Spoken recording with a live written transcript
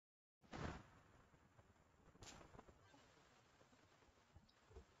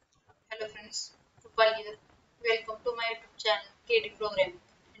friends, Rupal here. Welcome to my YouTube channel KD Program.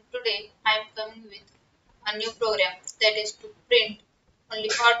 And today I am coming with a new program that is to print only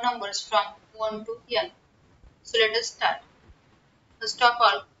odd numbers from 1 to n. So let us start. First of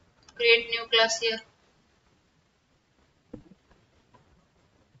all, create new class here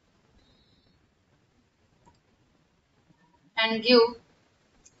and give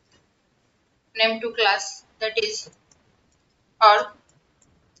name to class that is odd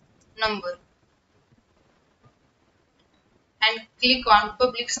number and click on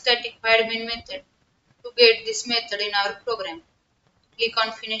public static void main method to get this method in our program. Click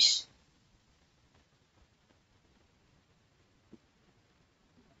on finish.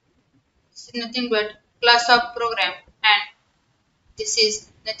 This is nothing but class of program and this is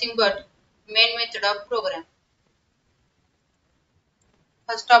nothing but main method of program.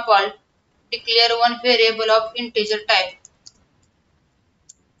 First of all, declare one variable of integer type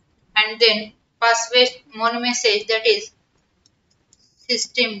and then pass one message that is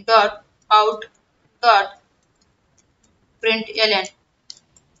system.out.println.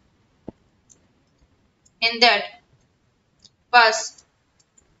 In that, pass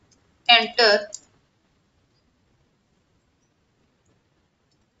enter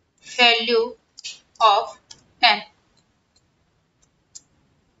value of n.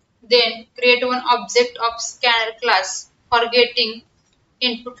 Then create one object of scanner class for getting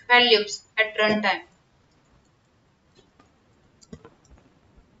input values at runtime.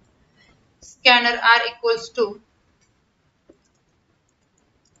 Scanner r equals to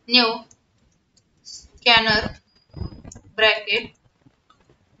new scanner bracket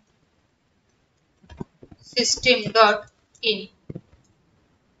system.in.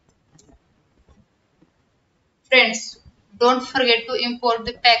 Friends, don't forget to import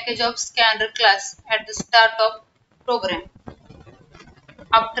the package of scanner class at the start of program.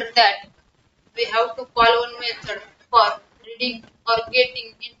 After that, we have to call one method for reading or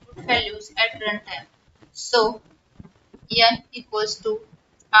getting input values at runtime. So, n equals to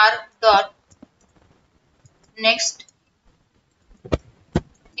r dot next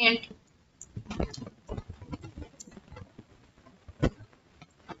int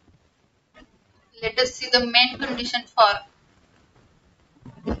let us see the main condition for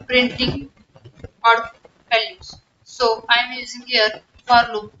printing odd values. So I am using here for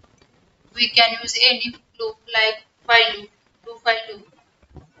loop. We can use any loop like while loop, do while loop,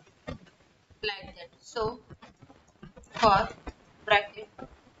 like that. So for bracket.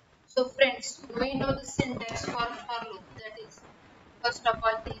 So friends, we know the syntax for loop, that is first of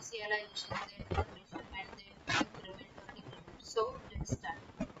all initialization, then completion, and then increment or decrement. So let's start.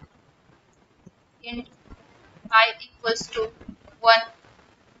 Int I equals to 1,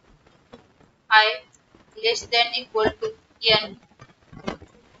 I less than equal to n,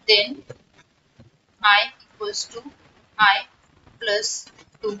 then I equals to I plus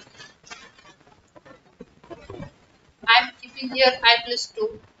 2. I am keeping here I plus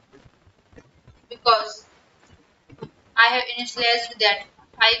 2 because I have initialized that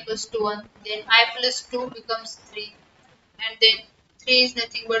I equals to 1, then I plus 2 becomes 3, and then 3 is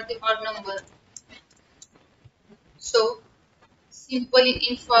nothing but the odd number. So simply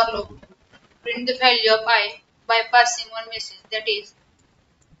in for loop, print the value of I by passing one message, that is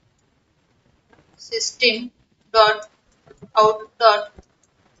system dot out dot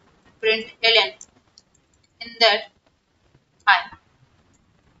println. In that I.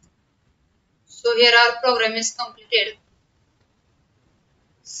 So here our program is completed.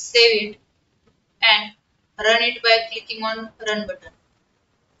 Save it and run it by clicking on run button.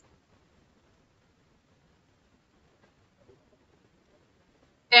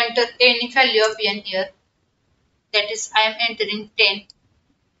 Enter any value of n here, that is I am entering 10.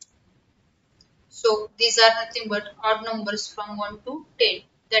 So these are nothing but odd numbers from 1 to 10,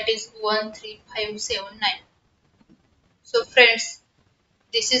 that is 1, 3, 5, 7, 9. So friends,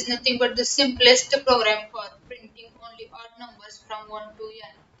 this is nothing but the simplest program for printing only odd numbers from 1 to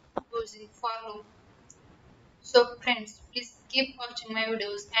n using for loop. So friends, please keep watching my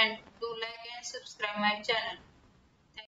videos and do like and subscribe my channel.